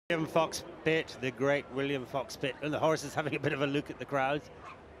William Fox Pitt, the great William Fox Pitt, and the horse is having a bit of a look at the crowd.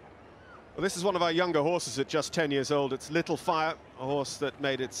 Well, this is one of our younger horses at just 10 years old. It's Little Fire, a horse that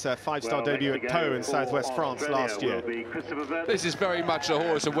made its five-star debut at Pau in southwest France last year. This is very much a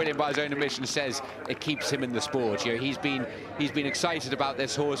horse, and William, by his own admission, says it keeps him in the sport. You know, he's been excited about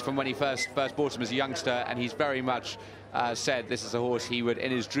this horse from when he first bought him as a youngster, and he's very much said this is a horse he would,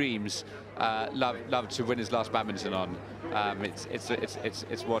 in his dreams, love to win his last Badminton on.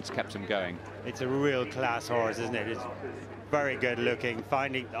 It's what's kept him going. It's a real class horse, isn't it? It's very good looking,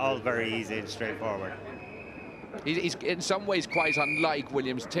 finding all very easy and straightforward. He's in some ways quite unlike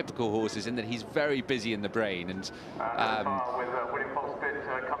William's typical horses in that he's very busy in the brain, and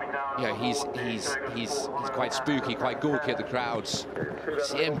yeah, he's quite spooky, quite gawky at the crowds.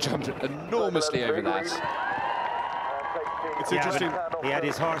 See him jump enormously over that. It's interesting. He had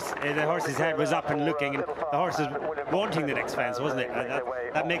his horse, the horse's head was up and looking, and the horse was wanting the next fence, wasn't it?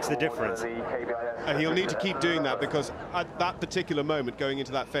 That makes the difference. And he'll need to keep doing that, because at that particular moment, going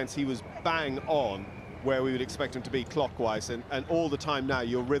into that fence, he was bang on where we would expect him to be clockwise, and all the time now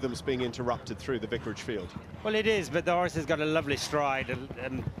your rhythm's being interrupted through the vicarage field. Well, it is, but the horse has got a lovely stride,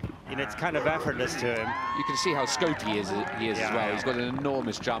 and you know, it's kind of effortless to him. You can see how scopy he is as well. He's got an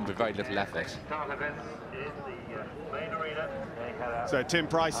enormous jump with very little effort. So Tim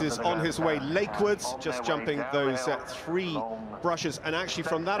Price is on his way lakewards, just jumping those 3 brushes. And actually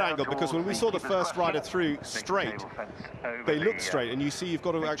from that angle, because when we saw the first rider through straight, they looked straight, and you see you've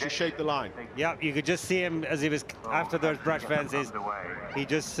got to actually shape the line. Yeah, you could just see him as he was after those brush fences. He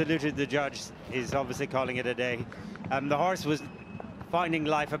just saluted the judge. He's obviously calling it a day. The horse was finding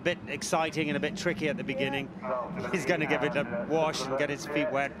life a bit exciting and a bit tricky at the beginning. He's going to give it a wash and get his feet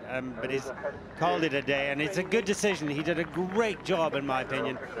wet, but he's called it a day, and it's a good decision. He did a great job, in my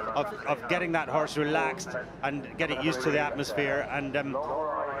opinion, of getting that horse relaxed and get it used to the atmosphere, and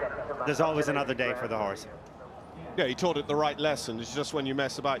there's always another day for the horse. Yeah, he taught it the right lesson. It's just when you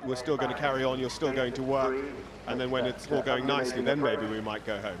mess about, we're still going to carry on, you're still going to work, and then when it's all going nicely, then maybe we might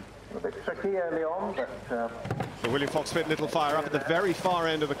go home. A bit tricky early on, but... So William Fox Pitt, Little Fire, up at the very far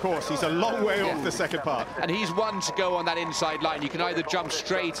end of the course. He's a long way off the second part. And he's one to go on that inside line. You can either jump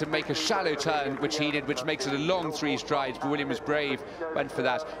straight and make a shallow turn, which he did, which makes it a long 3 strides, but William was brave, went for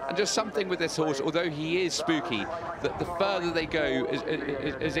that. And just something with this horse, although he is spooky, the further they go,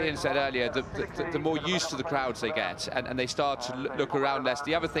 as Ian said earlier, the more used to the crowds they get, and they start to look around less.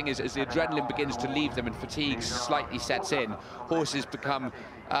 The other thing is, as the adrenaline begins to leave them and fatigue slightly sets in, horses become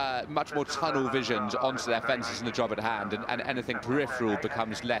much more tunnel visioned onto their fences and the job at hand, and anything peripheral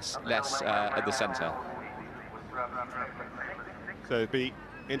becomes less at the centre. So it'd be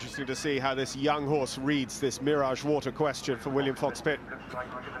interesting to see how this young horse reads this Mirage Water question for William Fox Pitt.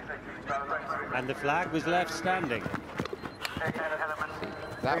 And the flag was left standing.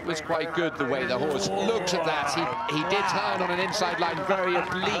 That was quite good, the way the horse looked at that. He did turn on an inside line, very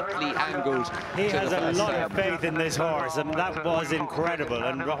obliquely angled. He has a lot of faith in this horse, and that was incredible.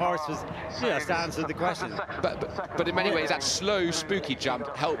 And the horse was just answered the question. But in many ways, that slow, spooky jump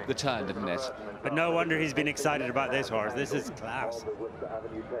helped the turn, didn't it? But no wonder he's been excited about this horse. This is class.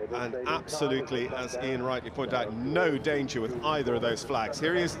 And absolutely, as Ian rightly pointed out, no danger with either of those flags.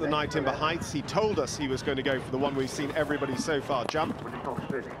 Here he is at the Night Timber Heights. He told us he was going to go for the one we've seen everybody so far jump.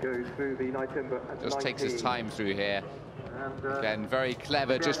 Just takes his time through here. Again, very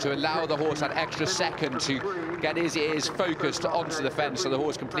clever, just to allow the horse that extra second to get his ears focused onto the fence, so the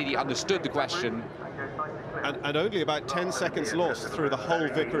horse completely understood the question. And only about 10 seconds lost through the whole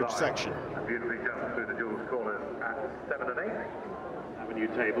vicarage section.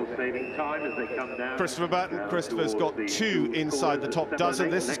 Table saving time as they come down. Christopher Burton. Christopher's got 2 inside the top dozen.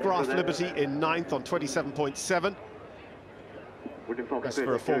 This is Graf Liberty in 9th on 27.7. That's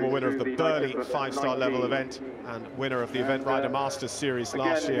for a former winner of the Burley 5-star level event and winner of the Event Rider Masters Series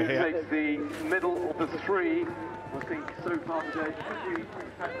last year here. The middle of the 3, I think so far today.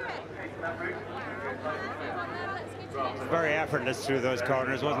 Very effortless through those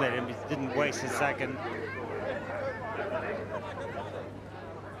corners, wasn't it? He didn't waste a second.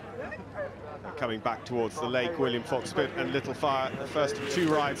 Coming back towards the lake, William Fox Pitt and Little Fire. The first of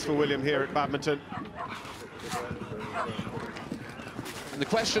 2 rides for William here at Badminton. And the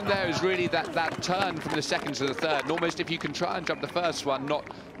question there is really that turn from the second to the third. And almost if you can try and jump the first one,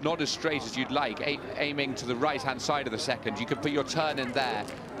 not as straight as you'd like, aiming to the right-hand side of the second, you can put your turn in there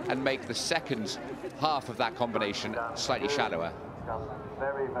and make the second half of that combination slightly shallower.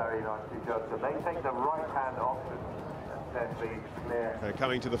 Very, very nicely done. So they take the right-hand option.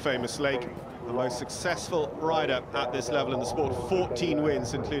 Coming to the famous lake, the most successful rider at this level in the sport, 14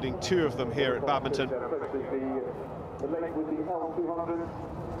 wins, including 2 of them here at Badminton.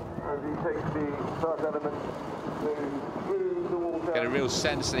 as he takes the first element through the water. Get a real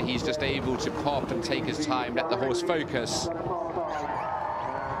sense that he's just able to pop and take his time, let the horse focus.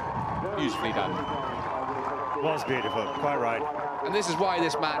 Beautifully done. Was beautiful, quite right. And this is why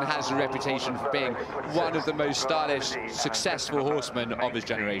this man has a reputation for being one of the most stylish, successful horsemen of his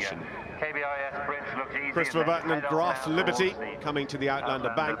generation. Christopher Burton and Graf Liberty coming to the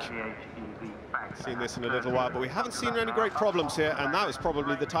Outlander Bank. Seen this in a little while, but we haven't seen any great problems here, and that is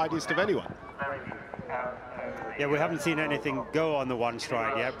probably the tidiest of anyone. Yeah, we haven't seen anything go on the one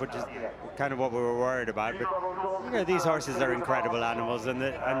stride yet, which is kind of what we were worried about. But you know, these horses are incredible animals, and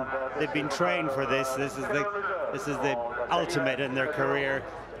they've been trained for this. This is the ultimate in their career.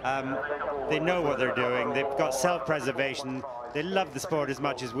 They know what they're doing. They've got self-preservation. They love the sport as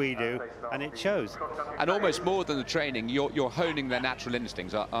much as we do, and it shows. And almost more than the training, you're honing their natural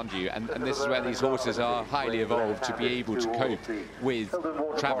instincts, aren't you? And this is where these horses are highly evolved to be able to cope with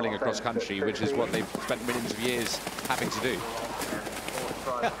travelling across country, which is what they've spent millions of years having to do.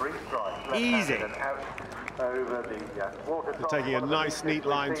 Easy. They're taking a nice, neat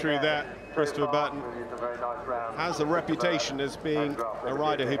line through there. Christopher Burton has a reputation as being a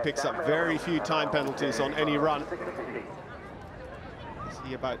rider who picks up very few time penalties on any run. Is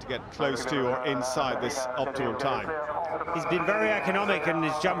he about to get close to or inside this optimum time? He's been very economic in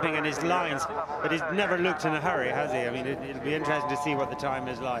his jumping and his lines, but he's never looked in a hurry, has he? I mean, it'll be interesting to see what the time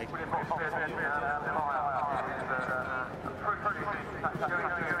is like.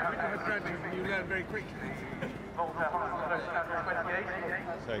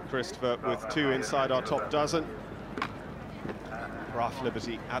 So Christopher with 2 inside our top dozen. Graf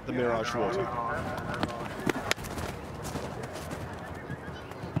Liberty at the Mirage Water.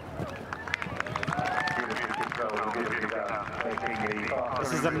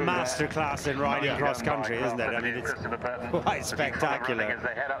 This is a masterclass in riding cross country, isn't it? I mean, it's quite spectacular.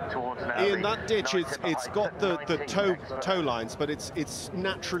 Ian, that ditch, it's got the toe lines, but it's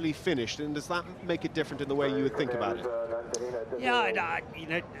naturally finished. And does that make it different in the way you would think about it? Yeah, you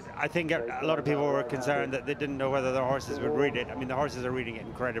know, I think a lot of people were concerned that they didn't know whether their horses would read it. I mean, the horses are reading it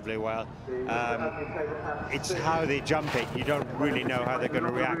incredibly well. It's how they jump it. You don't really know how they're going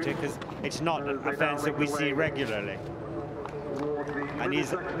to react to it, because it's not a fence that we see regularly. And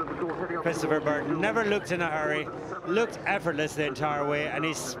he's Christopher Burton, never looked in a hurry, looked effortless the entire way, and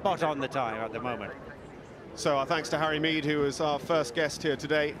he's spot on the time at the moment. So our thanks to Harry Mead, who is our first guest here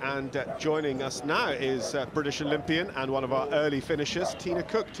today, and joining us now is British Olympian and one of our early finishers, Tina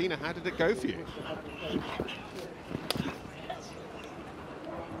Cook. Tina, how did it go for you?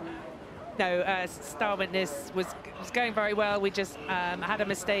 No, Star Witness was going very well. We just had a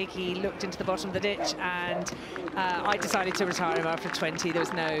mistake. He looked into the bottom of the ditch, and I decided to retire him after 20. There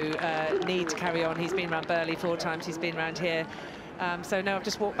was no need to carry on. He's been around Burley 4 times. He's been around here. So no, I've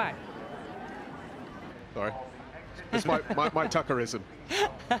just walked back. Sorry. It's my Tuckerism.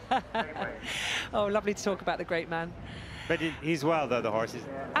 Oh, lovely to talk about the great man. But he's well, though, the horse is.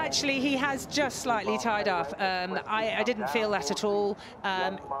 Actually, he has just slightly tied off. I didn't feel that at all.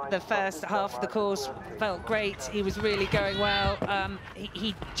 The first half of the course felt great. He was really going well.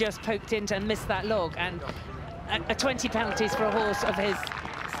 He just poked into and missed that log. And 20 penalties for a horse of his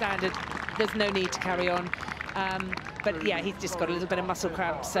standard, there's no need to carry on. But yeah, he's just got a little bit of muscle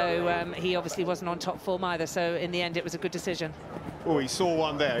cramp, so he obviously wasn't on top form either. So in the end, it was a good decision. Oh, he saw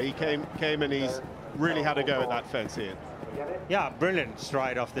one there. He came and he's really had a go at that fence here. Yeah, brilliant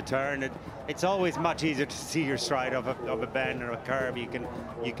stride off the turn. It's always much easier to see your stride off a bend or a curve. You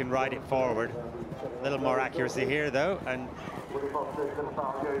can ride it forward. A little more accuracy here, though, and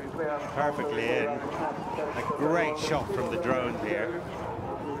perfectly in. A great shot from the drone here.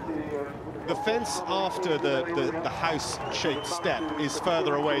 The fence after the house-shaped step is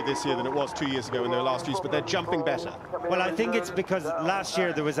further away this year than it was 2 years ago in their last use, but they're jumping better. Well, I think it's because last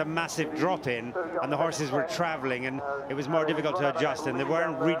year there was a massive drop-in and the horses were travelling and it was more difficult to adjust and they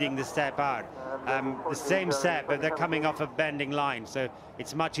weren't reading the step out. The same step, but they're coming off a bending line, so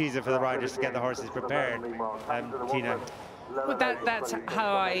it's much easier for the riders to get the horses prepared, Tina. Well, that's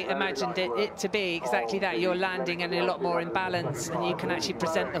how I imagined it to be, exactly that. You're landing and a lot more in balance, and you can actually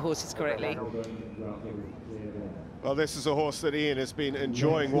present the horses correctly. Well, this is a horse that Ian has been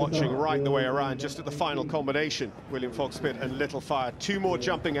enjoying watching right the way around, just at the final combination. William Fox Pitt and Little Fire. 2 more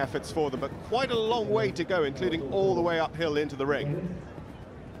jumping efforts for them, but quite a long way to go, including all the way uphill into the ring.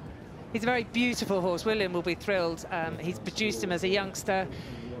 He's a very beautiful horse. William will be thrilled. He's produced him as a youngster,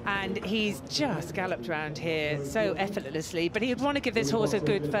 and he's just galloped around here so effortlessly. But he'd want to give this horse a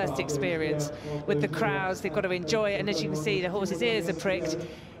good first experience with the crowds. They've got to enjoy it, and as you can see, the horse's ears are pricked.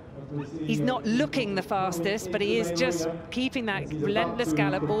 He's not looking the fastest, but he is just keeping that relentless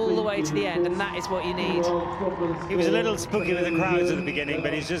gallop all the way to the end, and that is what you need. He was a little spooky with the crowds at the beginning,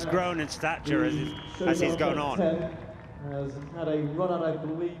 but he's just grown in stature as he's gone on. Has had a run out, I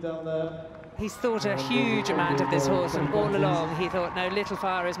believe, down there. He's thought a huge amount of this horse, and all along he thought, no, Little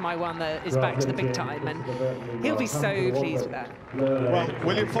Fire is my one that is back to the big time, and he'll be so pleased with that. Well,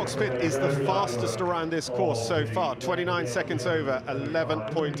 William Fox Pitt is the fastest around this course so far, 29 seconds over,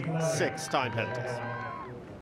 11.6 time penalties.